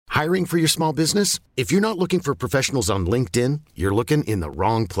Hiring for your small business? If you're not looking for professionals on LinkedIn, you're looking in the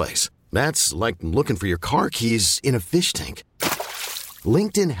wrong place. That's like looking for your car keys in a fish tank.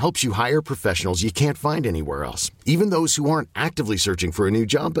 LinkedIn helps you hire professionals you can't find anywhere else, even those who aren't actively searching for a new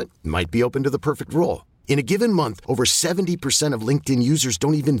job but might be open to the perfect role. In a given month, over 70% of LinkedIn users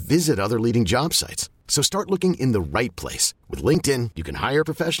don't even visit other leading job sites. So start looking in the right place. With LinkedIn, you can hire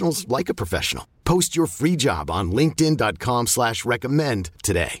professionals like a professional. Post your free job on linkedin.com/recommend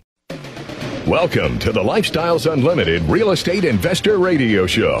today. Welcome to the Lifestyles Unlimited Real Estate Investor Radio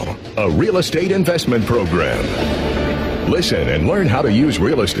Show, a real estate investment program. Listen and learn how to use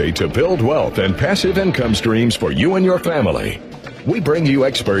real estate to build wealth and passive income streams for you and your family. We bring you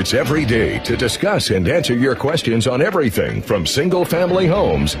experts every day to discuss and answer your questions on everything from single-family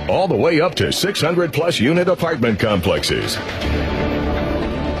homes all the way up to 600-plus unit apartment complexes.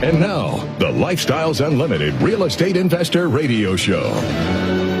 And now, the Lifestyles Unlimited Real Estate Investor Radio Show.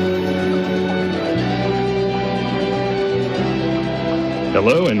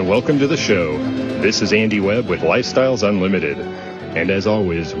 Hello and welcome to the show. This is Andy Webb with Lifestyles Unlimited. And as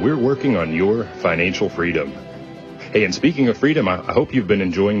always, we're working on your financial freedom. Hey, and speaking of freedom, I hope you've been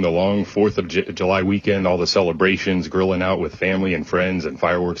enjoying the long 4th of July weekend, all the celebrations, grilling out with family and friends and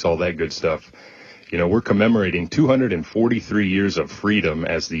fireworks, all that good stuff. You know, we're commemorating 243 years of freedom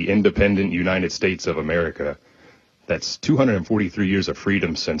as the independent United States of America. That's 243 years of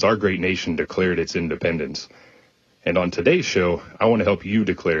freedom since our great nation declared its independence. And on today's show, I want to help you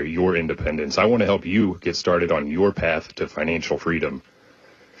declare your independence. I want to help you get started on your path to financial freedom.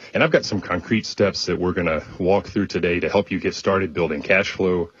 And I've got some concrete steps that we're going to walk through today to help you get started building cash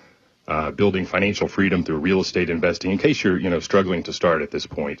flow, building financial freedom through real estate investing, in case you're, struggling to start at this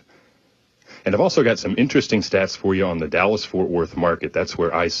point. And I've also got some interesting stats for you on the Dallas-Fort Worth market. That's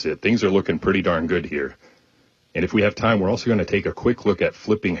where I sit. Things are looking pretty darn good here. And if we have time, we're also going to take a quick look at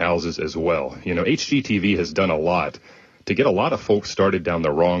flipping houses as well. You know, HGTV has done a lot to get a lot of folks started down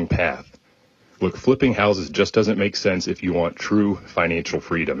the wrong path. Look, flipping houses just doesn't make sense if you want true financial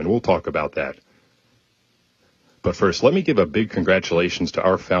freedom, and we'll talk about that. But first, let me give a big congratulations to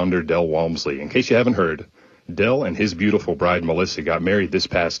our founder, Del Walmsley. In case you haven't heard, Del and his beautiful bride, Melissa, got married this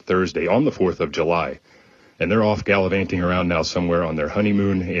past Thursday on the 4th of July. And they're off gallivanting around now somewhere on their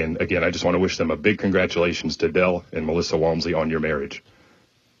honeymoon. And again, I just want to wish them a big congratulations to Del and Melissa Walmsley on your marriage.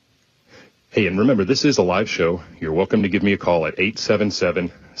 Hey, and remember, this is a live show. You're welcome to give me a call at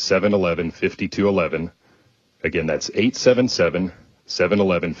 877-711-5211. Again, that's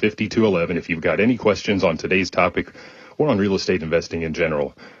 877-711-5211 if you've got any questions on today's topic or on real estate investing in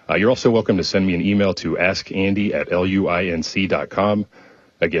general. You're also welcome to send me an email to askandy@luinc.com.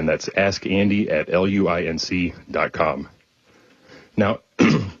 Again, that's askandy@luinc.com. Now,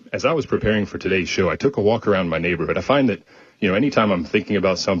 as I was preparing for today's show, I took a walk around my neighborhood. I find that, anytime I'm thinking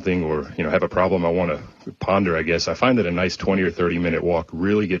about something or, have a problem I want to ponder, I guess, I find that a nice 20 or 30-minute walk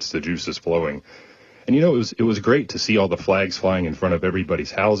really gets the juices flowing. And, it was great to see all the flags flying in front of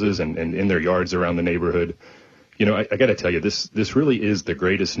everybody's houses and in their yards around the neighborhood. I got to tell you, this really is the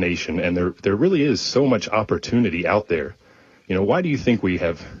greatest nation, and there really is so much opportunity out there. Why do you think we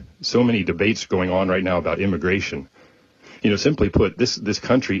have so many debates going on right now about immigration? Simply put, this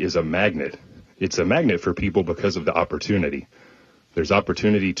country is a magnet. It's a magnet for people because of the opportunity. There's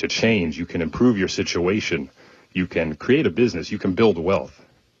opportunity to change. You can improve your situation. You can create a business. You can build wealth.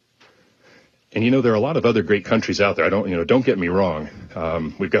 And, there are a lot of other great countries out there. Don't get me wrong.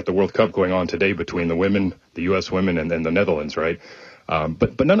 We've got the World Cup going on today between the women, the U.S. women, and the Netherlands, right?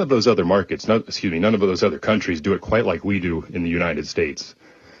 But none of those other markets, none of those other countries do it quite like we do in the United States.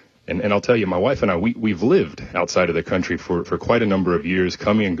 And I'll tell you, my wife and I, we've lived outside of the country for quite a number of years,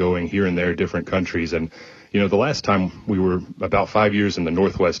 coming and going here and there, different countries. And, the last time we were about 5 years in the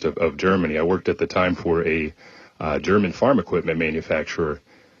northwest of Germany. I worked at the time for a German farm equipment manufacturer.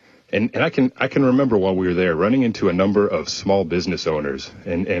 And I can remember while we were there running into a number of small business owners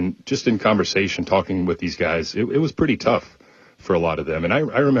and just in conversation talking with these guys, it was pretty tough for a lot of them. And I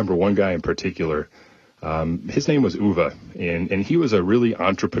remember one guy in particular, his name was Uwe, and he was a really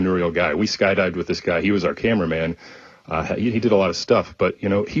entrepreneurial guy. We skydived with this guy. He was our cameraman. He did a lot of stuff, but,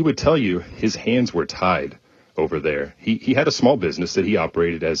 he would tell you his hands were tied over there. He had a small business that he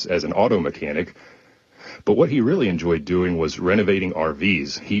operated as an auto mechanic, but what he really enjoyed doing was renovating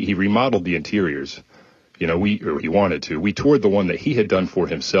RVs. He remodeled the interiors. He wanted to. We toured the one that he had done for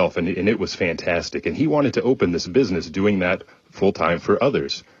himself, and it was fantastic. And he wanted to open this business doing that full time for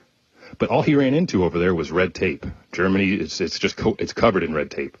others. But all he ran into over there was red tape. Germany, it's covered in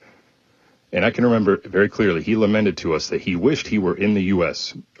red tape. And I can remember very clearly, he lamented to us that he wished he were in the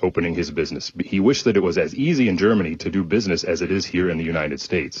U.S. opening his business. He wished that it was as easy in Germany to do business as it is here in the United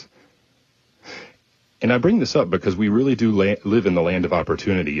States. And I bring this up because we really do live in the land of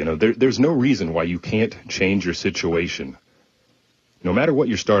opportunity. You know, there's no reason why you can't change your situation, no matter what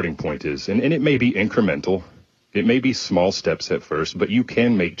your starting point is. And it may be incremental. It may be small steps at first, but you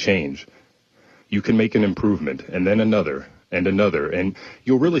can make change. You can make an improvement, and then another, and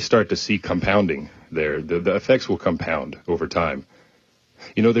you'll really start to see compounding there. The effects will compound over time.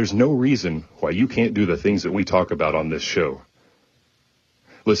 You know, there's no reason why you can't do the things that we talk about on this show.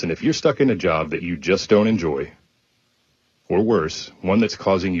 Listen, if you're stuck in a job that you just don't enjoy, or worse, one that's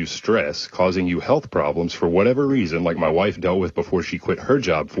causing you stress, causing you health problems for whatever reason, like my wife dealt with before she quit her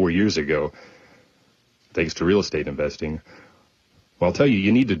job 4 years ago, thanks to real estate investing, well, I'll tell you,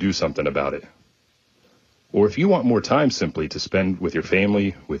 you need to do something about it. Or if you want more time simply to spend with your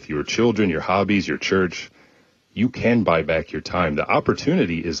family, with your children, your hobbies, your church, you can buy back your time. The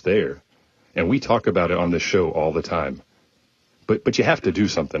opportunity is there, and we talk about it on this show all the time. But you have to do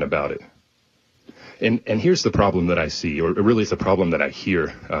something about it. And here's the problem that I see, or really it's the problem that I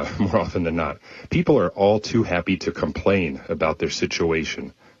hear more often than not. People are all too happy to complain about their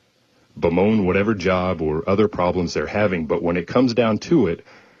situation, bemoan whatever job or other problems they're having. But when it comes down to it,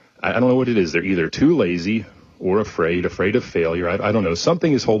 I don't know what it is. They're either too lazy or afraid of failure. I don't know.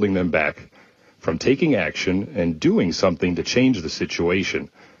 Something is holding them back from taking action and doing something to change the situation.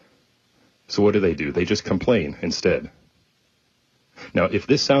 So what do? They just complain instead. Now, if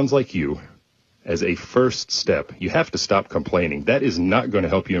this sounds like you, as a first step, you have to stop complaining. That is not going to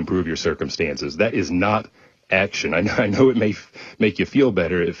help you improve your circumstances. That is not action. I know it may make you feel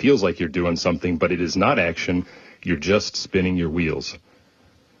better. It feels like you're doing something, but it is not action. You're just spinning your wheels.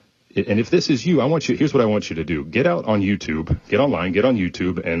 And if this is you, here's what I want you to do. Get out on YouTube, get on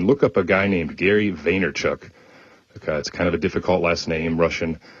YouTube, and look up a guy named Gary Vaynerchuk. Okay, it's kind of a difficult last name,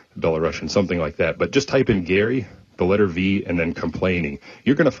 Russian, Belarusian, something like that. But just type in Gary, the letter V, and then complaining.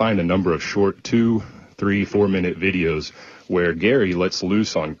 You're going to find a number of short 2, 3, 4-minute videos where Gary lets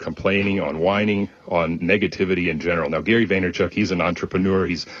loose on complaining, on whining, on negativity in general. Now, Gary Vaynerchuk, he's an entrepreneur.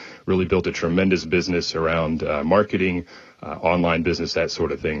 He's really built a tremendous business around marketing, online business, that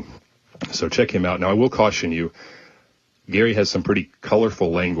sort of thing. So check him out. Now, I will caution you, Gary has some pretty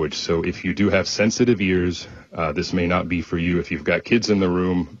colorful language, so if you do have sensitive ears, this may not be for you. If you've got kids in the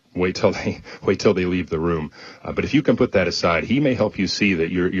room, wait till they leave the room. But if you can put that aside, he may help you see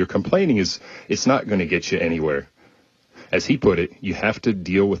that your complaining it's not going to get you anywhere. As he put it, you have to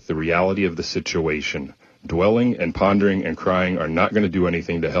deal with the reality of the situation. Dwelling and pondering and crying are not going to do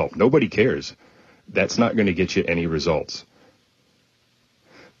anything to help. Nobody cares. That's not going to get you any results.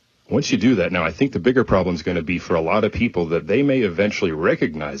 Once you do that, now I think the bigger problem is going to be for a lot of people that they may eventually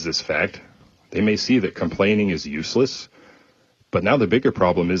recognize this fact. They may see that complaining is useless. But now the bigger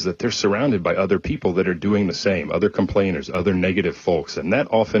problem is that they're surrounded by other people that are doing the same, other complainers, other negative folks. And that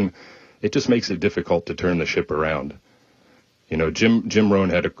often, it just makes it difficult to turn the ship around. You know, Jim Rohn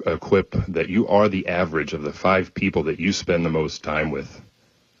had a quip that you are the average of the 5 people that you spend the most time with.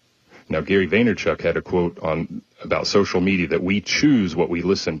 Now, Gary Vaynerchuk had a quote about social media that we choose what we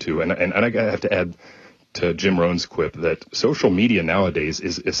listen to. And I have to add to Jim Rohn's quip that social media nowadays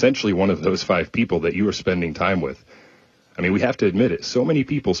is essentially one of those 5 people that you are spending time with. I mean, we have to admit it. So many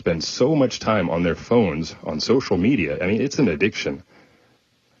people spend so much time on their phones, on social media. I mean, it's an addiction.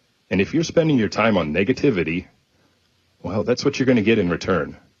 And if you're spending your time on negativity, well, that's what you're going to get in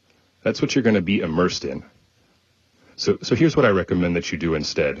return. That's what you're going to be immersed in. So here's what I recommend that you do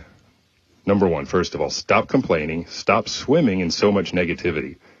instead. Number 1, first of all, stop complaining. Stop swimming in so much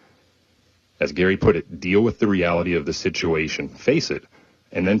negativity. As Gary put it, deal with the reality of the situation. Face it,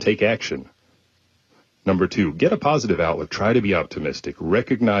 and then take action. Number 2, get a positive outlook. Try to be optimistic.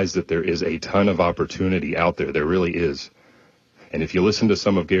 Recognize that there is a ton of opportunity out there. There really is. And if you listen to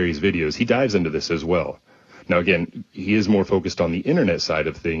some of Gary's videos, he dives into this as well. Now, again, he is more focused on the internet side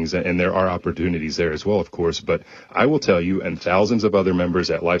of things, and there are opportunities there as well, of course. But I will tell you, and thousands of other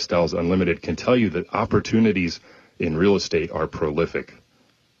members at Lifestyles Unlimited can tell you that opportunities in real estate are prolific.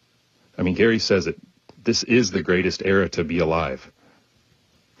 I mean, Gary says it. This is the greatest era to be alive.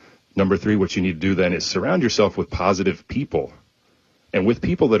 Number 3, what you need to do then is surround yourself with positive people and with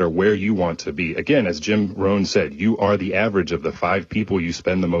people that are where you want to be. Again, as Jim Rohn said, you are the average of the 5 people you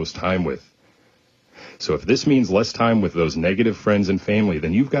spend the most time with. So if this means less time with those negative friends and family,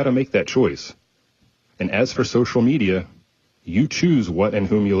 then you've got to make that choice. And as for social media, you choose what and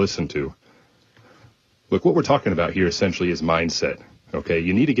whom you listen to. Look, what we're talking about here essentially is mindset. Okay,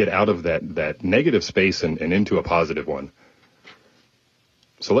 you need to get out of that negative space and into a positive one.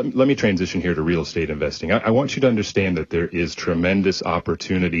 So let me transition here to real estate investing. I want you to understand that there is tremendous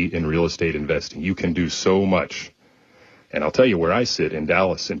opportunity in real estate investing. You can do so much. And I'll tell you where I sit in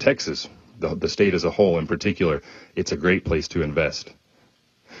Dallas, in Texas, the state as a whole in particular, it's a great place to invest.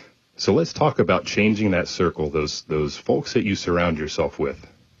 So let's talk about changing that circle, those folks that you surround yourself with.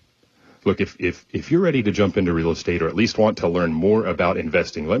 Look, if you're ready to jump into real estate or at least want to learn more about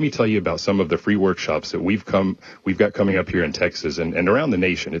investing, let me tell you about some of the free workshops that we've got coming up here in Texas and around the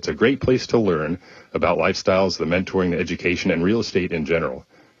nation. It's a great place to learn about lifestyles, the mentoring, the education, and real estate in general.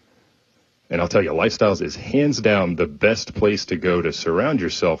 And I'll tell you, Lifestyles is hands down the best place to go to surround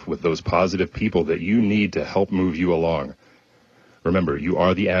yourself with those positive people that you need to help move you along. Remember, you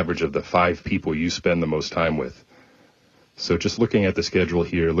are the average of the 5 people you spend the most time with. So just looking at the schedule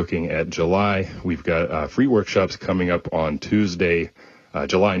here, looking at July, we've got free workshops coming up on Tuesday,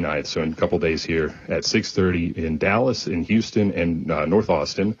 July 9th, so in a couple days here at 6:30 in Dallas, in Houston, and North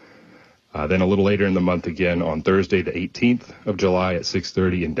Austin. Then a little later in the month again on Thursday, the 18th of July at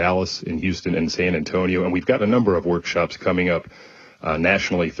 6:30 in Dallas, in Houston, and San Antonio. And we've got a number of workshops coming up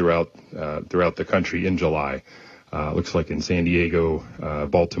nationally throughout the country in July. Looks like in San Diego,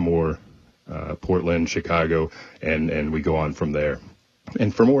 Baltimore, Portland, Chicago, and we go on from there.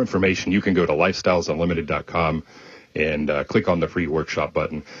 And for more information, you can go to lifestylesunlimited.com and click on the free workshop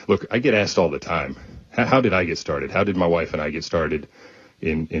button. Look, I get asked all the time, how did I get started? How did my wife and I get started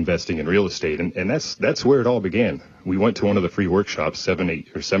in investing in real estate? And that's where it all began. We went to one of the free workshops 7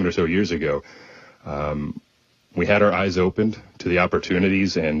 or so years ago. We had our eyes opened to the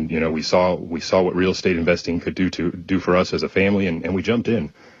opportunities, and we saw what real estate investing could do for us as a family, and we jumped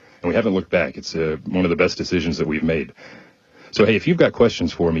in. And we haven't looked back. It's one of the best decisions that we've made. So, hey, if you've got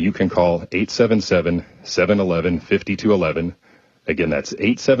questions for me, you can call 877-711-5211. Again, that's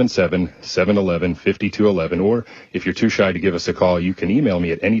 877-711-5211. Or if you're too shy to give us a call, you can email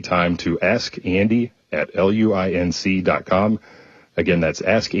me at any time to askandy@luinc.com. Again, that's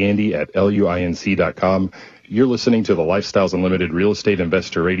askandy@luinc.com. You're listening to the Lifestyles Unlimited Real Estate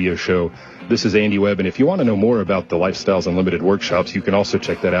Investor Radio Show. This is Andy Webb, and if you want to know more about the Lifestyles Unlimited workshops, you can also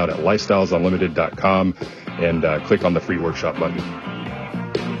check that out at lifestylesunlimited.com and click on the free workshop button.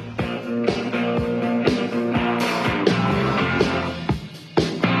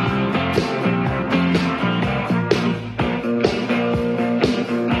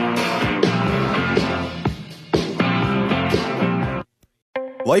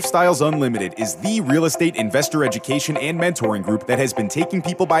 Lifestyles Unlimited is the real estate investor education and mentoring group that has been taking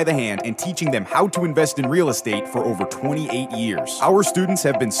people by the hand and teaching them how to invest in real estate for over 28 years. Our students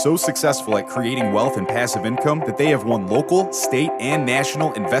have been so successful at creating wealth and passive income that they have won local, state, and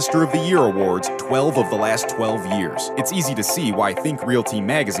national Investor of the Year awards 12 of the last 12 years. It's easy to see why Think Realty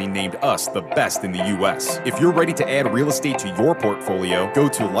magazine named us the best in the U.S. If you're ready to add real estate to your portfolio, go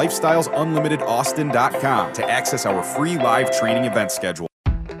to lifestylesunlimitedAustin.com to access our free live training event schedule.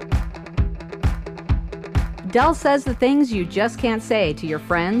 Del says the things you just can't say to your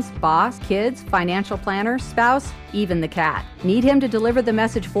friends, boss, kids, financial planner, spouse, even the cat. Need him to deliver the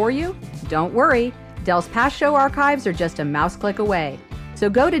message for you? Don't worry. Del's past show archives are just a mouse click away. So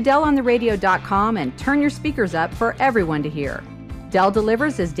go to DelOnTheRadio.com and turn your speakers up for everyone to hear. Del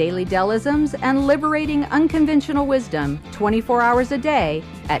delivers his daily Delisms and liberating unconventional wisdom 24 hours a day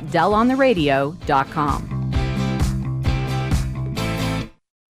at DelOnTheRadio.com.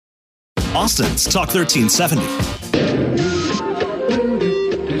 Austin's Talk 1370.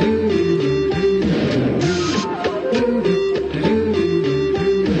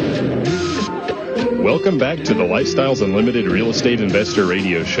 Welcome back to the Lifestyles Unlimited Real Estate Investor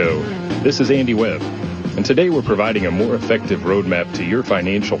Radio Show. This is Andy Webb, and today we're providing a more effective roadmap to your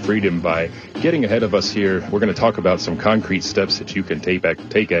financial freedom by getting ahead of us here. We're going to talk about some concrete steps that you can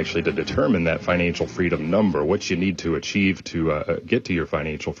take actually to determine that financial freedom number, what you need to achieve to get to your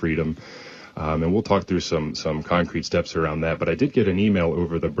financial freedom. And we'll talk through some concrete steps around that. But I did get an email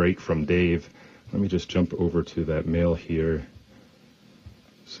over the break from Dave. Let me just jump over to that mail here.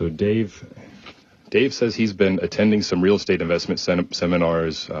 So Dave says he's been attending some real estate investment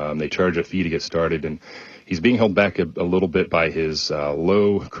seminars. They charge a fee to get started, and he's being held back a little bit by his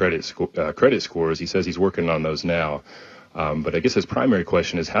low credit scores. He says he's working on those now. But I guess his primary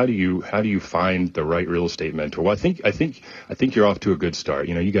question is how do you find the right real estate mentor? Well, I think you're off to a good start.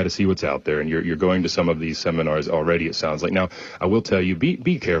 You got to see what's out there, and you're going to some of these seminars already, it sounds like. Now, I will tell you,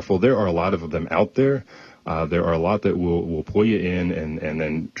 be careful. There are a lot of them out there. There are a lot that will pull you in and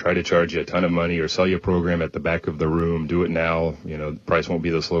then try to charge you a ton of money or sell you a program at the back of the room. Do it now. The price won't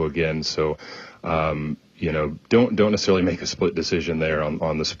be this low again. So, don't necessarily make a split decision there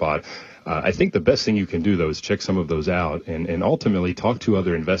on the spot. I think the best thing you can do, though, is check some of those out and ultimately talk to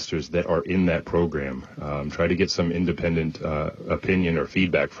other investors that are in that program. Try to get some independent opinion or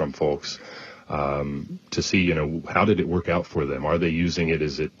feedback from folks to see, how did it work out for them? Are they using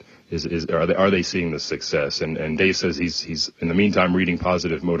it? Are they seeing the success? And Dave says he's in the meantime reading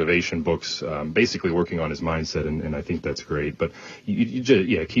positive motivation books, basically working on his mindset, and I think that's great. But you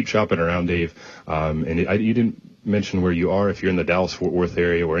just keep shopping around, Dave. You didn't mention where you are. If you're in the Dallas-Fort Worth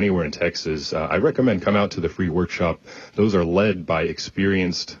area or anywhere in Texas, I recommend come out to the free workshop. Those are led by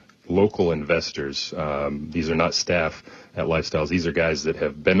experienced local investors. These are not staff at Lifestyles. These are guys that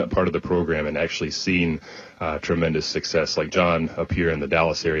have been a part of the program and actually seen tremendous success. Like John up here in the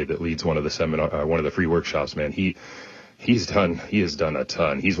Dallas area that leads one of the free workshops. Man, he has done a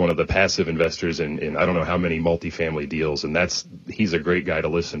ton. He's one of the passive investors in I don't know how many multifamily deals, and he's a great guy to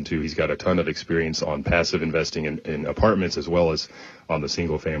listen to. He's got a ton of experience on passive investing in apartments as well as on the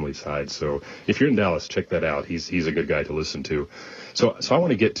single family side. So if you're in Dallas, check that out. He's a good guy to listen to. So I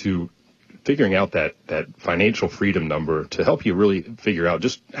want to get to figuring out that financial freedom number to help you really figure out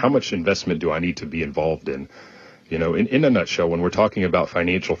just how much investment do I need to be involved in. In a nutshell, when we're talking about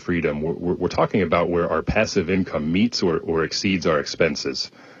financial freedom, we're talking about where our passive income meets or exceeds our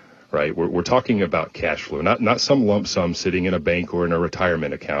expenses, right? We're talking about cash flow, not some lump sum sitting in a bank or in a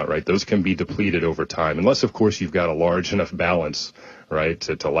retirement account, right? Those can be depleted over time, unless, of course, you've got a large enough balance, right,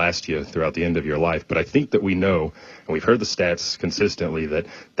 to last you throughout the end of your life. But I think that we know, and we've heard the stats consistently, that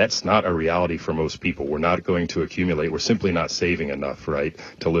that's not a reality for most people. We're not going to accumulate. We're simply not saving enough, right,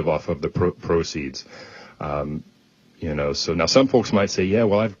 to live off of the proceeds. So now some folks might say, yeah,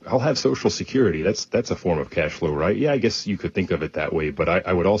 well, I'll have Social Security. That's a form of cash flow, right? Yeah, I guess you could think of it that way. But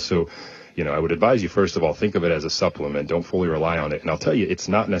I would also, I would advise you, first of all, think of it as a supplement. Don't fully rely on it. And I'll tell you, it's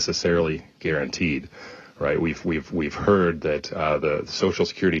not necessarily guaranteed, right? We've heard that the Social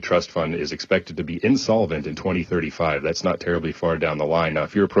Security Trust Fund is expected to be insolvent in 2035. That's not terribly far down the line. Now,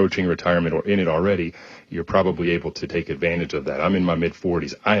 if you're approaching retirement or in it already, you're probably able to take advantage of that. I'm in my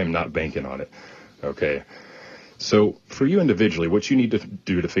mid-40s. I am not banking on it, okay? So for you individually, what you need to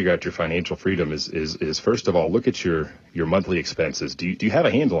do to figure out your financial freedom is first of all, look at your monthly expenses. Do you have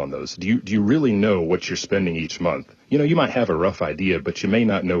a handle on those? Do you really know what you're spending each month? You might have a rough idea, but you may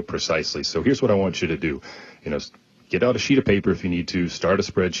not know precisely. So here's what I want you to do. Get out a sheet of paper if you need to, start a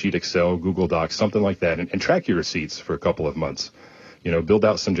spreadsheet, Excel, Google Docs, something like that, and track your receipts for a couple of months. Build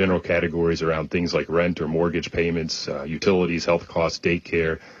out some general categories around things like rent or mortgage payments, utilities, health costs,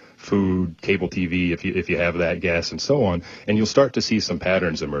 daycare, food, cable TV, if you have that, gas, and so on, and you'll start to see some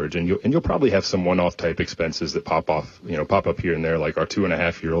patterns emerge, and you'll probably have some one-off type expenses that pop up here and there, like our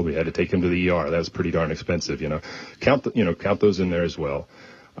 2.5-year-old. We had to take him to the ER. That was pretty darn expensive. Count those in there as well.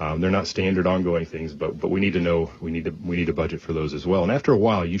 They're not standard ongoing things, but we need to know we need to budget for those as well. And after a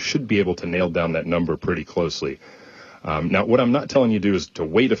while, you should be able to nail down that number pretty closely. Now, what I'm not telling you to do is to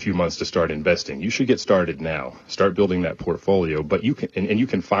wait a few months to start investing. You should get started now. Start building that portfolio, but you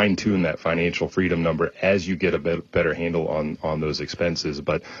can fine tune that financial freedom number as you get a better handle on those expenses.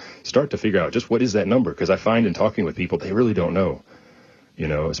 But start to figure out just what is that number, because I find in talking with people, they really don't know.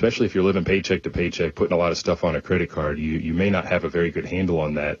 Especially if you're living paycheck to paycheck, putting a lot of stuff on a credit card, you may not have a very good handle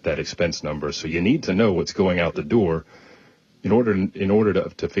on that expense number. So you need to know what's going out the door in order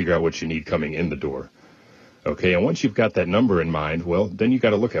to figure out what you need coming in the door. Okay, and once you've got that number in mind, well, then you got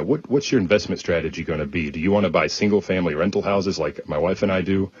to look at what's your investment strategy going to be. Do you want to buy single-family rental houses like my wife and I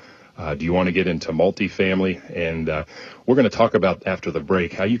do? Do you want to get into multifamily? And we're going to talk about after the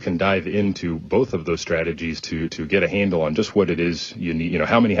break how you can dive into both of those strategies to get a handle on just what it is you need.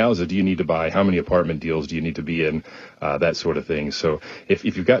 How many houses do you need to buy? How many apartment deals do you need to be in? That sort of thing. So if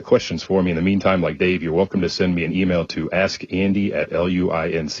you've got questions for me in the meantime, like Dave, you're welcome to send me an email to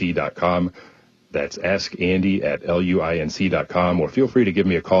askandy@luinc.com. That's askandy@luinc.com, or feel free to give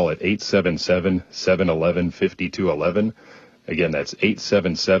me a call at 877-711-5211. Again, that's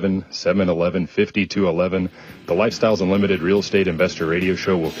 877-711-5211. The Lifestyles Unlimited Real Estate Investor Radio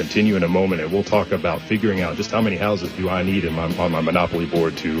Show will continue in a moment, and we'll talk about figuring out just how many houses do I need on my Monopoly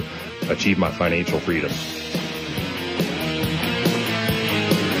board to achieve my financial freedom.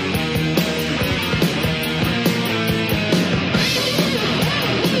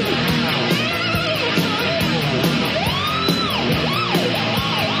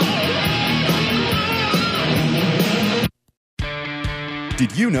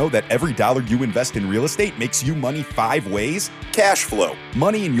 Did you know that every dollar you invest in real estate makes you money 5 ways? Cash flow,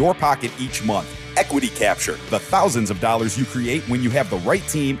 money in your pocket each month. Equity capture, the thousands of dollars you create when you have the right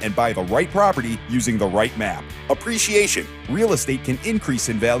team and buy the right property using the right map. Appreciation, real estate can increase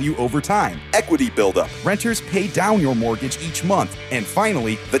in value over time. Equity buildup. Renters pay down your mortgage each month. And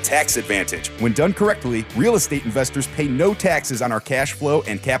finally, the tax advantage. When done correctly, real estate investors pay no taxes on our cash flow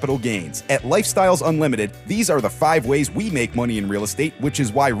and capital gains. At Lifestyles Unlimited, these are the 5 ways we make money in real estate, which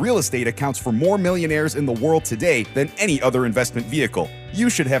is why real estate accounts for more millionaires in the world today than any other investment vehicle. You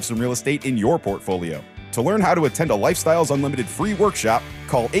should have some real estate in your portfolio. To learn how to attend a Lifestyles Unlimited free workshop,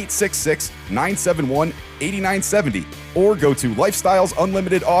 call 866-971-8970 or go to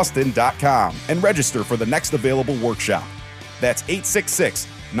lifestylesunlimitedaustin.com and register for the next available workshop. That's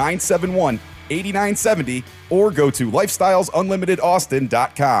 866-971-8970 or go to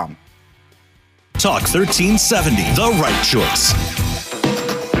lifestylesunlimitedaustin.com. Talk 1370, the right choice.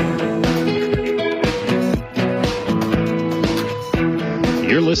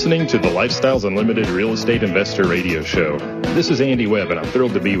 You're listening to the Lifestyles Unlimited Real Estate Investor Radio Show. This is Andy Webb, and I'm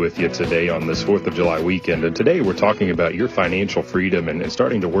thrilled to be with you today on this 4th of July weekend. And today we're talking about your financial freedom and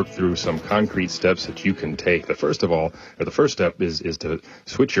starting to work through some concrete steps that you can take. The first step is to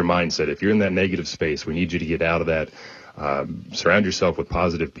switch your mindset. If you're in that negative space, we need you to get out of that. Surround yourself with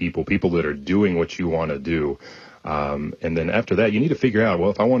positive people that are doing what you want to do. And then after that, you need to figure out, well,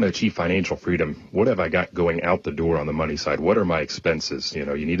 if I want to achieve financial freedom, what have I got going out the door on the money side? What are my expenses? You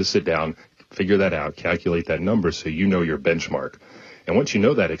need to sit down, figure that out, calculate that number so you know your benchmark. And once you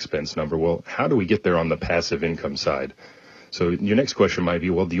know that expense number, well, how do we get there on the passive income side? So your next question might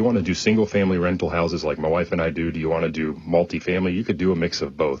be, well, do you want to do single family rental houses like my wife and I do? Do you want to do multifamily? You could do a mix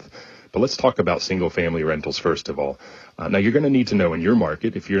of both. But let's talk about single-family rentals first of all. Now, you're going to need to know in your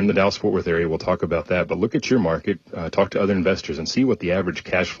market, if you're in the Dallas-Fort Worth area, we'll talk about that. But look at your market, talk to other investors, and see what the average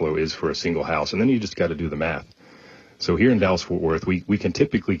cash flow is for a single house. And then you just got to do the math. So here in Dallas-Fort Worth, we can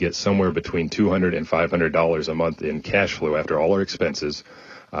typically get somewhere between $200 and $500 a month in cash flow after all our expenses.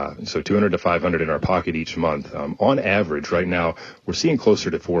 So $200 to $500 in our pocket each month. On average, right now, we're seeing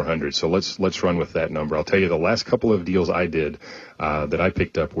closer to $400. So let's run with that number. I'll tell you, the last couple of deals I did that I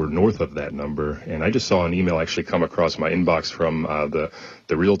picked up were north of that number. And I just saw an email actually come across my inbox from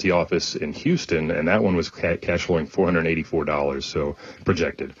the realty office in Houston, and that one was cash flowing $484, so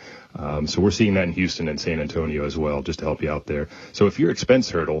projected. So we're seeing that in Houston and San Antonio as well, just to help you out there. So if your expense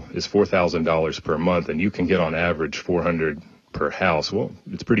hurdle is $4,000 per month and you can get on average $400 per house, well,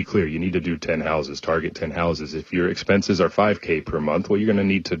 it's pretty clear. You need to do 10 houses, target 10 houses. If your expenses are $5,000 per month, well, you're going to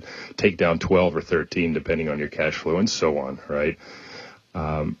need to take down 12 or 13 depending on your cash flow and so on, right?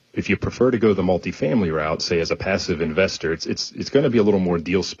 If you prefer to go the multifamily route, say as a passive investor, it's going to be a little more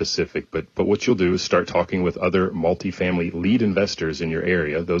deal specific, but what you'll do is start talking with other multifamily lead investors in your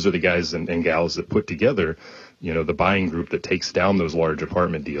area. Those are the guys and gals that put together, the buying group that takes down those large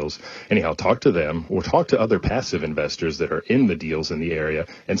apartment deals. Anyhow, talk to them or talk to other passive investors that are in the deals in the area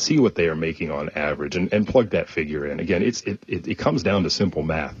and see what they are making on average and plug that figure in. Again, it comes down to simple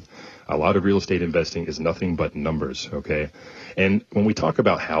math. A lot of real estate investing is nothing but numbers, okay? And when we talk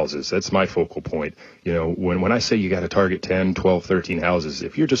about houses, that's my focal point. When I say you got to target 10, 12, 13 houses,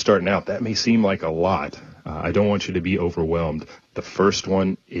 if you're just starting out, that may seem like a lot. I don't want you to be overwhelmed. The first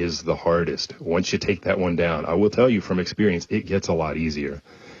one is the hardest. Once you take that one down, I will tell you from experience, it gets a lot easier,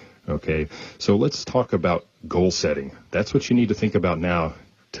 okay? So let's talk about goal setting. That's what you need to think about now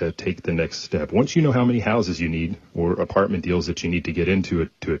to take the next step. Once you know how many houses you need or apartment deals that you need to get into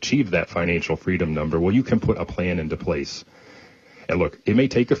to achieve that financial freedom number, well, you can put a plan into place. And look, it may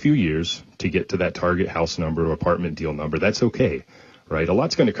take a few years to get to that target house number or apartment deal number. That's okay, right? A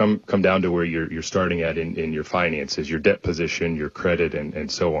lot's going to come down to where you're starting at in your finances, your debt position, your credit, and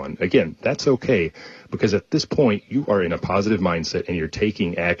so on. Again, that's okay, because at this point, you are in a positive mindset and you're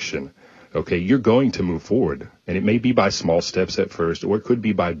taking action. Okay, you're going to move forward, and it may be by small steps at first, or it could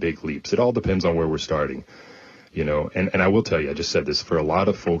be by big leaps. It all depends on where we're starting, and I will tell you, I just said this, for a lot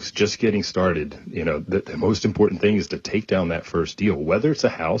of folks just getting started, the most important thing is to take down that first deal, whether it's a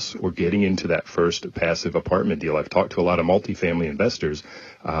house or getting into that first passive apartment deal. I've talked to a lot of multifamily investors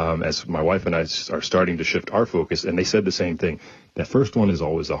as my wife and I are starting to shift our focus, and they said the same thing. That first one is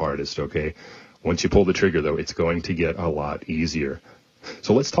always the hardest, okay? Once you pull the trigger, though, it's going to get a lot easier.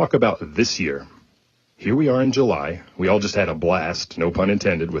 So let's talk about this year. Here we are in July. We all just had a blast, no pun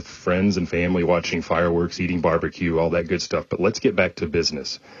intended, with friends and family watching fireworks, eating barbecue, all that good stuff. But let's get back to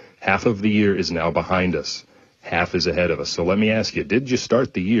business. Half of the year is now behind us. Half is ahead of us. So let me ask you, did you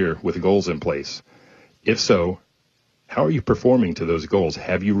start the year with goals in place? If so, how are you performing to those goals?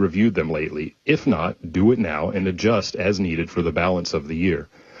 Have you reviewed them lately? If not, do it now and adjust as needed for the balance of the year.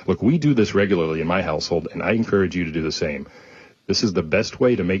 Look, we do this regularly in my household, and I encourage you to do the same. This is the best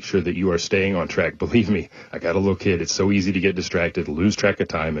way to make sure that you are staying on track. Believe me, I got a little kid. It's so easy to get distracted, lose track of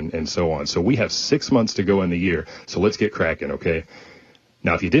time, and so on. So we have 6 months to go in the year. So let's get cracking, okay?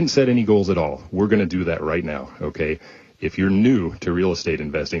 Now, if you didn't set any goals at all, we're going to do that right now, okay? If you're new to real estate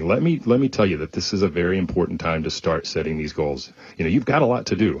investing, let me tell you that this is a very important time to start setting these goals. You know, you've got a lot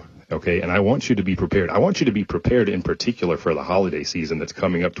to do, okay? And I want you to be prepared. I want you to be prepared in particular for the holiday season that's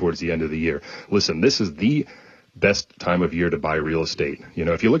coming up towards the end of the year. Listen, this is the best time of year to buy real estate. You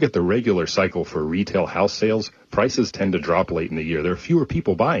know, if you look at the regular cycle for retail house sales, prices tend to drop late in the year. There are fewer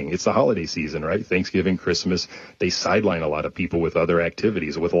people buying. It's the holiday season, right? Thanksgiving, Christmas, they sideline a lot of people with other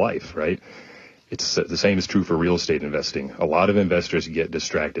activities, with life, right? It's the same is true for real estate investing. A lot of investors get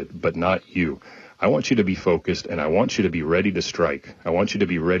distracted, but not you. I want you to be focused, and I want you to be ready to strike. I want you to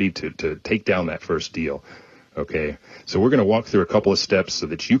be ready to take down that first deal. Okay, so we're going to walk through a couple of steps so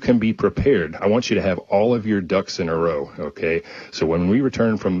that you can be prepared. I want you to have all of your ducks in a row, okay? So when we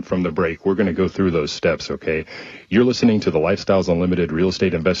return from the break, we're going to go through those steps, okay? You're listening to the Lifestyles Unlimited Real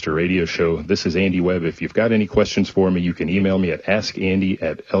Estate Investor Radio Show. This is Andy Webb. If you've got any questions for me, you can email me at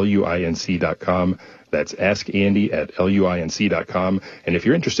askandy@luinc.com. That's askandy@luinc.com. And if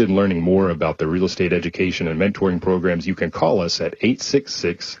you're interested in learning more about the real estate education and mentoring programs, you can call us at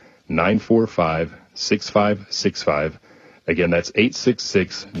 866-945-6565. Again, that's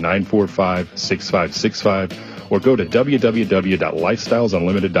 866-945-6565. Or go to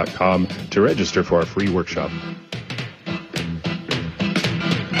www.lifestylesunlimited.com to register for our free workshop.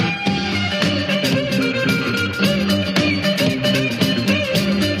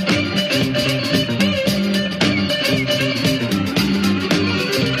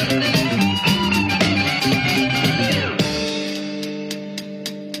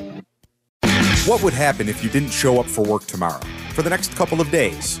 What would happen if you didn't show up for work tomorrow? For the next couple of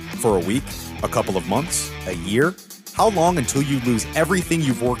days? For a week? A couple of months? A year? How long until you lose everything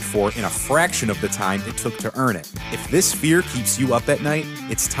you've worked for in a fraction of the time it took to earn it? If this fear keeps you up at night,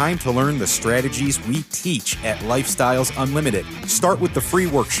 it's time to learn the strategies we teach at Lifestyles Unlimited. Start with the free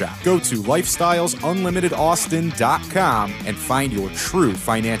workshop. Go to lifestylesunlimitedaustin.com and find your true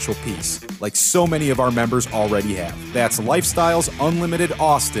financial peace, like so many of our members already have. That's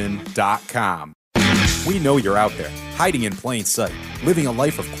lifestylesunlimitedaustin.com. We know you're out there, hiding in plain sight, living a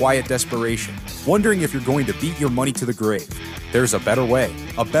life of quiet desperation, wondering if you're going to beat your money to the grave. There's a better way,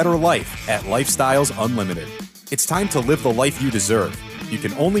 a better life at Lifestyles Unlimited. It's time to live the life you deserve. You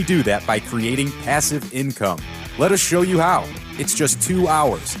can only do that by creating passive income. Let us show you how. It's just 2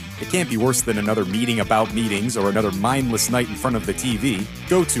 hours. It can't be worse than another meeting about meetings or another mindless night in front of the TV.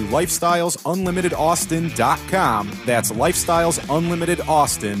 Go to lifestylesunlimitedaustin.com. That's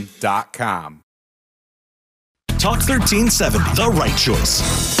lifestylesunlimitedaustin.com. Talk 1370, the right choice.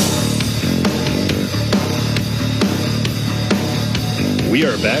 We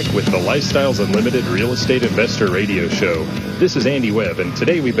are back with the Lifestyles Unlimited Real Estate Investor Radio Show. This is Andy Webb, and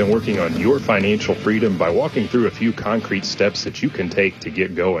today we've been working on your financial freedom by walking through a few concrete steps that you can take to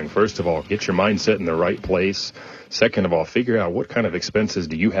get going. First of all, get your mindset in the right place. Second of all, figure out what kind of expenses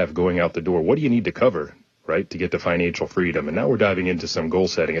do you have going out the door. What do you need to cover, right, to get to financial freedom? And now we're diving into some goal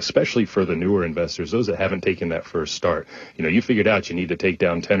setting, especially for the newer investors, those that haven't taken that first start. You know, you figured out you need to take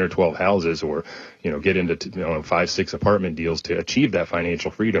down 10 or 12 houses or, you know, get into 5-6 apartment deals to achieve that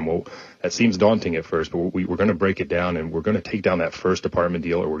financial freedom. Well, that seems daunting at first, but we're going to break it down, and we're going to take down that first apartment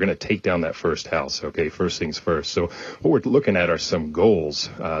deal, or we're going to take down that first house. Okay, first things first. So what we're looking at are some goals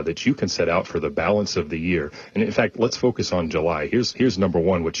that you can set out for the balance of the year. And in fact, let's focus on July. Here's number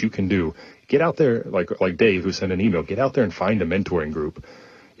one, what you can do. Get out there, like Dave, who sent an email, get out there and find a mentoring group.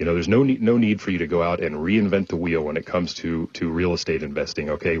 You know, there's no need for you to go out and reinvent the wheel when it comes to real estate investing,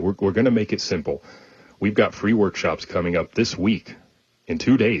 okay? We're going to make it simple. We've got free workshops coming up this week in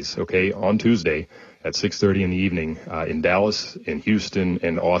 2 days, okay, on Tuesday at 6:30 in the evening in Dallas, in Houston,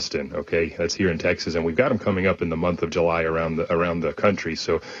 and Austin, okay? That's here in Texas, and we've got them coming up in the month of July around the country.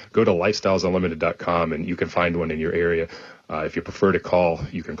 So go to lifestylesunlimited.com, and you can find one in your area. If you prefer to call,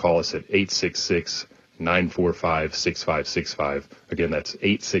 you can call us at 866-945-6565. Again, that's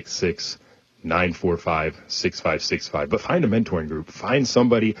 866-945-6565. But find a mentoring group. Find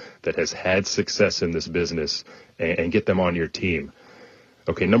somebody that has had success in this business and get them on your team.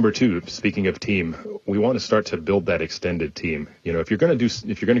 Okay, number two, speaking of team, we want to start to build that extended team. You know, if you're going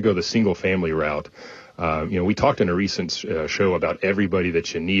to go the single family route, we talked in a recent show about everybody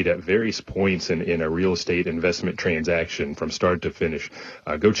that you need at various points in a real estate investment transaction from start to finish.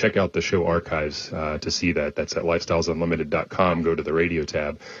 Go check out the show archives to see that. That's at lifestylesunlimited.com. Go to the radio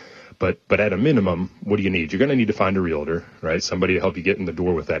tab. But at a minimum, what do you need? You're going to need to find a realtor, right? Somebody to help you get in the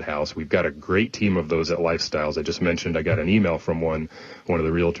door with that house. We've got a great team of those at Lifestyles. I just mentioned I got an email from one of the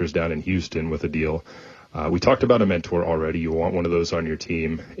realtors down in Houston with a deal. We talked about a mentor already. You want one of those on your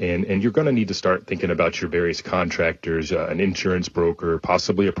team. And you're going to need to start thinking about your various contractors, an insurance broker,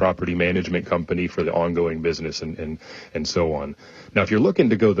 possibly a property management company for the ongoing business and so on. Now, if you're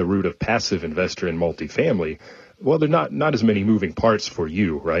looking to go the route of passive investor in multifamily, well, there are not as many moving parts for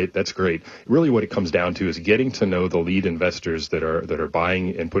you, right? That's great. Really what it comes down to is getting to know the lead investors that are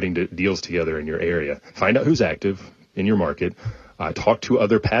buying and putting deals together in your area. Find out who's active in your market. Talk to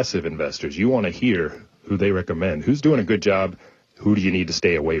other passive investors. You want to hear who they recommend, who's doing a good job, who do you need to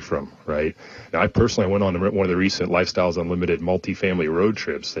stay away from, right? Now, I personally went on one of the recent Lifestyles Unlimited multifamily road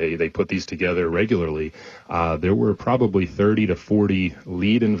trips. They put these together regularly. There were probably 30 to 40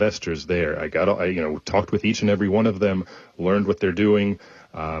 lead investors there. I talked with each and every one of them, learned what they're doing.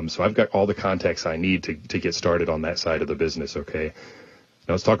 So I've got all the contacts I need to get started on that side of the business, okay?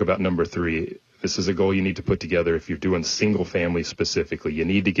 Now let's talk about number 3. This is a goal you need to put together if you're doing single family specifically. You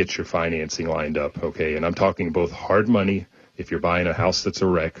need to get your financing lined up, okay? And I'm talking both hard money, if you're buying a house that's a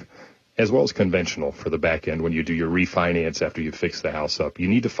wreck, as well as conventional for the back end when you do your refinance after you fix the house up. You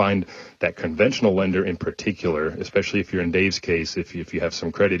need to find that conventional lender in particular, especially if you're in Dave's case, if you have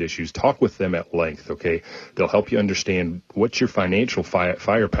some credit issues, talk with them at length, okay? They'll help you understand what your financial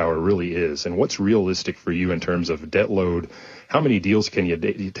firepower really is and what's realistic for you in terms of debt load. How many deals can you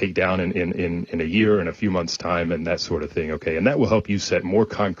take down in a year and a few months' time and that sort of thing, okay? And that will help you set more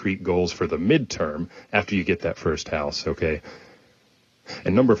concrete goals for the midterm after you get that first house, okay?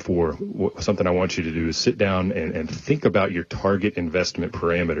 And number 4, something I want you to do is sit down and think about your target investment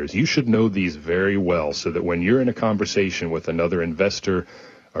parameters. You should know these very well so that when you're in a conversation with another investor,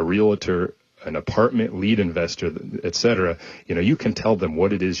 a realtor, an apartment lead investor, et cetera, you can tell them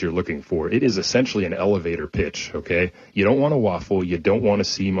what it is you're looking for. It is essentially an elevator pitch, okay? You don't want to waffle. You don't want to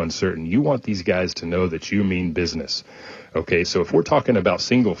seem uncertain. You want these guys to know that you mean business, okay? So if we're talking about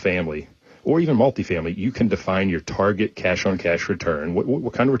single family or even multifamily, you can define your target cash-on-cash return.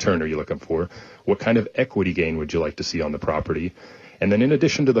 What kind of return are you looking for? What kind of equity gain would you like to see on the property? And then in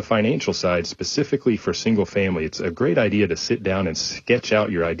addition to the financial side, specifically for single family, it's a great idea to sit down and sketch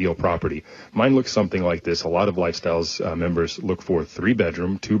out your ideal property. Mine looks something like this. A lot of Lifestyles members look for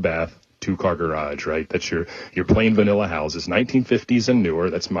 3-bedroom, 2-bath, 2-car garage, right? That's your plain vanilla houses, 1950s and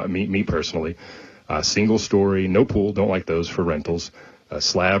newer. That's me personally. Single story, no pool, don't like those for rentals. A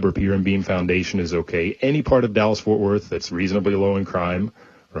slab or pier and beam foundation is okay. Any part of Dallas-Fort Worth that's reasonably low in crime,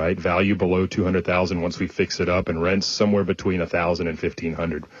 right? Value below $200,000 once we fix it up, and rents somewhere between $1,000 and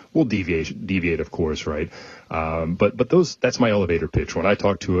 $1,500. We'll deviate, of course, right? But that's my elevator pitch. When I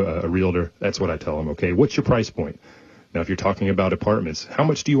talk to a realtor, that's what I tell them. Okay, what's your price point? Now, if you're talking about apartments, how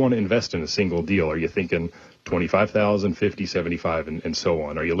much do you want to invest in a single deal? Are you thinking $25,000, $50,000, $75,000, and so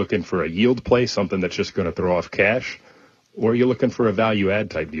on? Are you looking for a yield play, something that's just going to throw off cash? Or are you looking for a value-add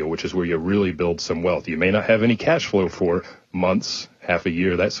type deal, which is where you really build some wealth? You may not have any cash flow for months, half a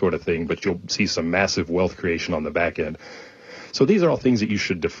year, that sort of thing, but you'll see some massive wealth creation on the back end. So these are all things that you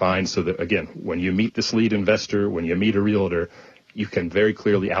should define so that, again, when you meet this lead investor, when you meet a realtor, you can very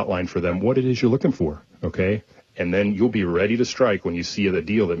clearly outline for them what it is you're looking for, okay? And then you'll be ready to strike when you see the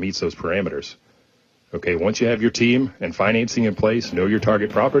deal that meets those parameters. Okay, once you have your team and financing in place, know your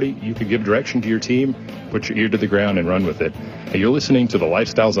target property, you can give direction to your team, put your ear to the ground and run with it. Hey, you're listening to the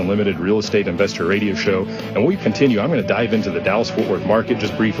Lifestyles Unlimited Real Estate Investor Radio Show, and when we continue, I'm going to dive into the Dallas-Fort Worth market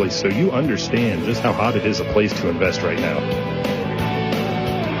just briefly so you understand just how hot it is a place to invest right now.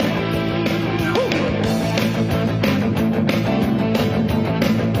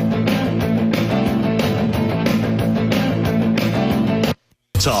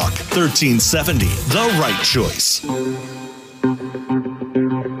 Talk 1370, the right choice.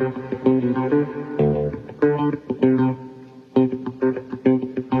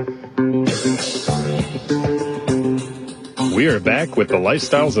 We are back with the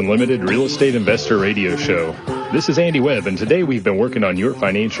Lifestyles Unlimited Real Estate Investor Radio Show. This is Andy Webb, and today we've been working on your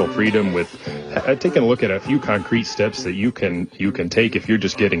financial freedom with taking a look at a few concrete steps that you can take if you're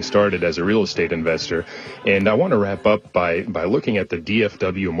just getting started as a real estate investor. And I want to wrap up by looking at the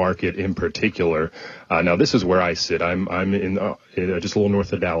DFW market in particular. Now, this is where I sit. I'm in just a little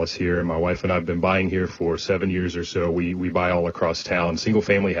north of Dallas here. My wife and I have been buying here for 7 years or so. We buy all across town, single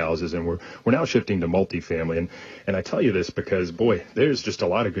family houses, and we're now shifting to multifamily. And I tell you this because, boy, there's just a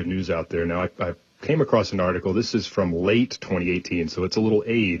lot of good news out there. Now, I came across an article. This is from late 2018, so it's a little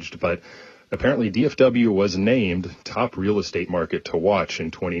aged, but apparently DFW was named top real estate market to watch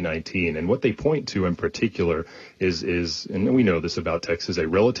in 2019. And what they point to in particular is, and we know this about Texas, a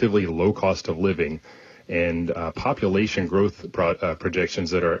relatively low cost of living and population growth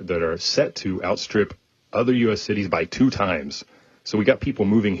projections that are set to outstrip other U.S. cities by 2 times. So we got people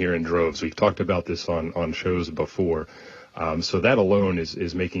moving here in droves. We've talked about this on shows before. So that alone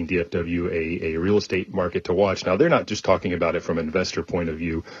is making DFW a real estate market to watch. Now, they're not just talking about it from an investor point of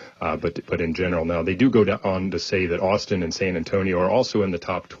view, but in general. Now, they do go on to say that Austin and San Antonio are also in the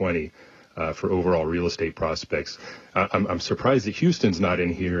top 20 for overall real estate prospects. I'm surprised that Houston's not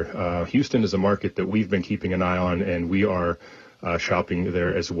in here. Houston is a market that we've been keeping an eye on, and we are shopping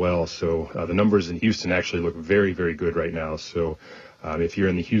there as well. So the numbers in Houston actually look very, very good right now. So if you're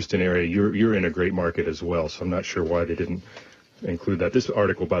in the Houston area, you're in a great market as well. So I'm not sure why they didn't include that. This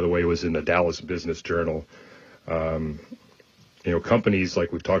article, by the way, was in the Dallas Business Journal. Companies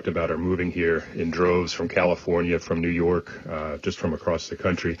like we've talked about are moving here in droves from California, from New York, just from across the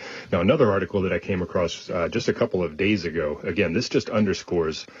country. Now, another article that I came across just a couple of days ago, again, this just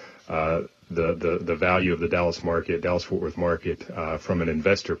underscores the value of the Dallas-Fort Worth market from an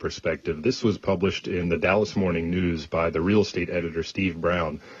investor perspective. This was published in the Dallas Morning News by the real estate editor, Steve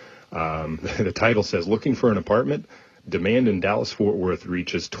Brown. The title says, "Looking for an apartment? Demand in Dallas-Fort Worth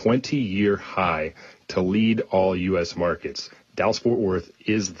reaches 20-year high to lead all U.S. markets." Dallas-Fort Worth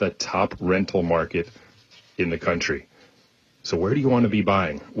is the top rental market in the country. So where do you want to be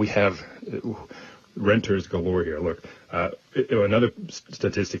buying? We have renters galore here. Look, another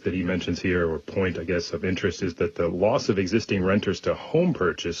statistic that he mentions here, or point, I guess, of interest, is that the loss of existing renters to home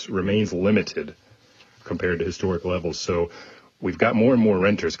purchase remains limited compared to historic levels. So we've got more and more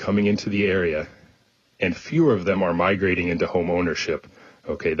renters coming into the area, and fewer of them are migrating into home ownership.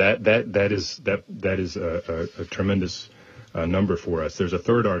 Okay, that is a tremendous number for us. There's a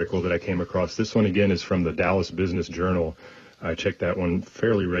third article that I came across. This one, again, is from the Dallas Business Journal. I check that one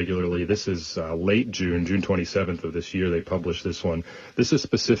fairly regularly. This is late June 27th of this year. They published this one. This is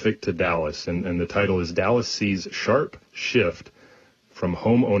specific to Dallas, and the title is "Dallas Sees Sharp Shift from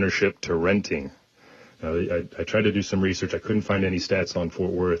Home Ownership to Renting." Now, I tried to do some research. I couldn't find any stats on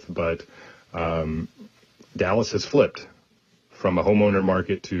Fort Worth, but Dallas has flipped from a homeowner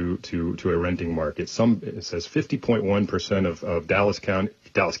market to a renting market. It says 50.1% of Dallas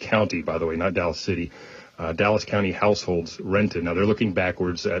County, by the way, not Dallas City, Dallas County households rented. Now, they're looking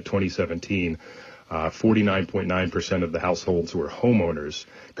backwards at 2017. 49.9% of the households were homeowners.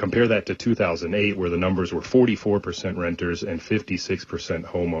 Compare that to 2008, where the numbers were 44% renters and 56%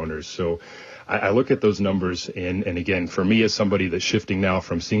 homeowners. So I look at those numbers, and again, for me as somebody that's shifting now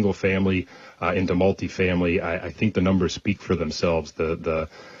from single family into multifamily, I think the numbers speak for themselves. The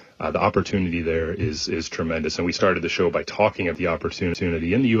opportunity there is tremendous. And we started the show by talking of the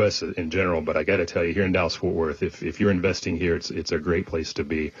opportunity in the U.S. in general, but I got to tell you, here in Dallas-Fort Worth, if you're investing here, it's a great place to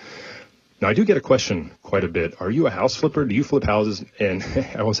be. Now, I do get a question quite a bit. Are you a house flipper? Do you flip houses? And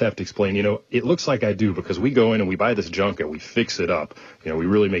I always have to explain, it looks like I do, because we go in and we buy this junk and we fix it up. We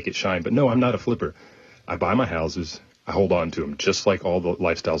really make it shine. But no, I'm not a flipper. I buy my houses. I hold on to them just like all the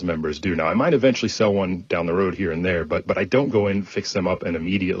Lifestyles members do. Now, I might eventually sell one down the road here and there, but I don't go in, fix them up, and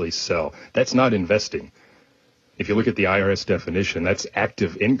immediately sell. That's not investing. If you look at the IRS definition, that's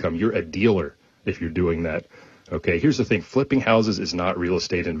active income. You're a dealer if you're doing that. Okay, here's the thing. Flipping houses is not real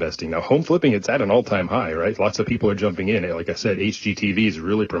estate investing. Now, home flipping, it's at an all-time high, right? Lots of people are jumping in. Like I said, HGTV is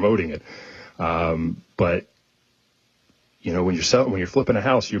really promoting it. But, when you're flipping a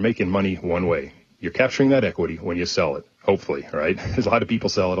house, you're making money one way. You're capturing that equity when you sell it, hopefully, right? There's a lot of people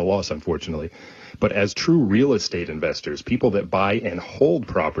sell at a loss, unfortunately. But as true real estate investors, people that buy and hold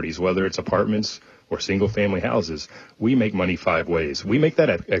properties, whether it's apartments or single-family houses, we make money 5 ways. We make that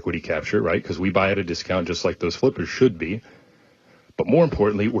equity capture, right, because we buy at a discount just like those flippers should be. But more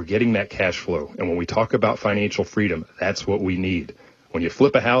importantly, we're getting that cash flow. And when we talk about financial freedom, that's what we need. When you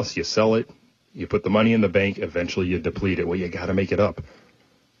flip a house, you sell it, you put the money in the bank, eventually you deplete it. Well, you got to make it up.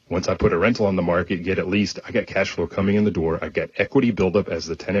 Once I put a rental on the market, I got cash flow coming in the door. I've got equity buildup as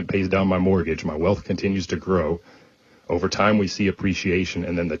the tenant pays down my mortgage. My wealth continues to grow. Over time, we see appreciation,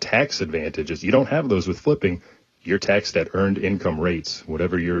 and then the tax advantages. You don't have those with flipping. You're taxed at earned income rates,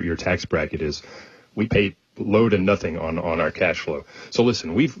 whatever your tax bracket is. We pay low to nothing on our cash flow. So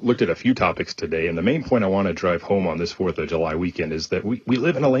listen, we've looked at a few topics today, and the main point I want to drive home on this 4th of July weekend is that we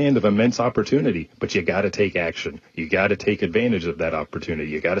live in a land of immense opportunity, but you got to take action. You got to take advantage of that opportunity.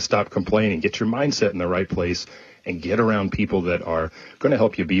 You got to stop complaining, get your mindset in the right place, and get around people that are going to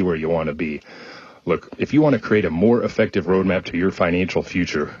help you be where you want to be. Look, if you want to create a more effective roadmap to your financial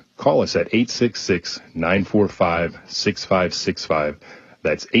future, call us at 866-945-6565.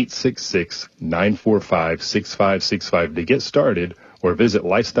 That's 866-945-6565 to get started, or visit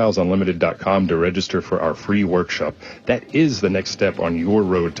lifestylesunlimited.com to register for our free workshop. That is the next step on your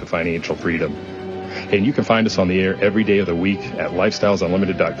road to financial freedom. And you can find us on the air every day of the week at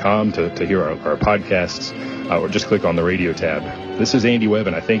lifestylesunlimited.com to hear our podcasts, or just click on the radio tab. This is Andy Webb,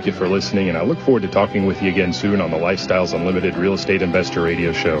 and I thank you for listening, and I look forward to talking with you again soon on the Lifestyles Unlimited Real Estate Investor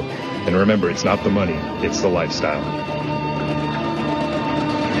Radio Show. And remember, it's not the money, it's the lifestyle.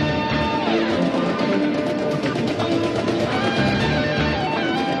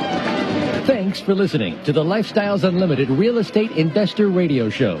 Thanks for listening to the Lifestyles Unlimited Real Estate Investor Radio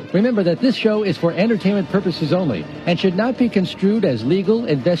Show. Remember that this show is for entertainment purposes only and should not be construed as legal,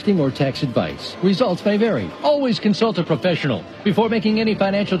 investing, or tax advice. Results may vary. Always consult a professional before making any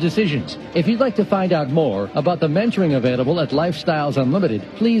financial decisions. If you'd like to find out more about the mentoring available at Lifestyles Unlimited,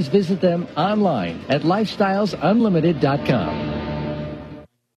 please visit them online at lifestylesunlimited.com.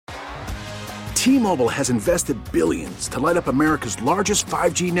 T-Mobile has invested billions to light up America's largest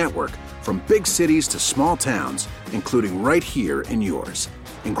 5G network, from big cities to small towns, including right here in yours.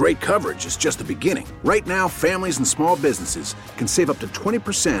 And great coverage is just the beginning. Right now, families and small businesses can save up to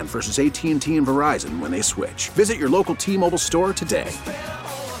 20% versus AT&T and Verizon when they switch. Visit your local T-Mobile store today.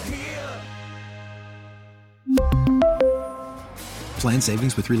 Plan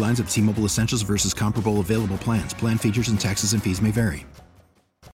savings with 3 lines of T-Mobile Essentials versus comparable available plans. Plan features and taxes and fees may vary.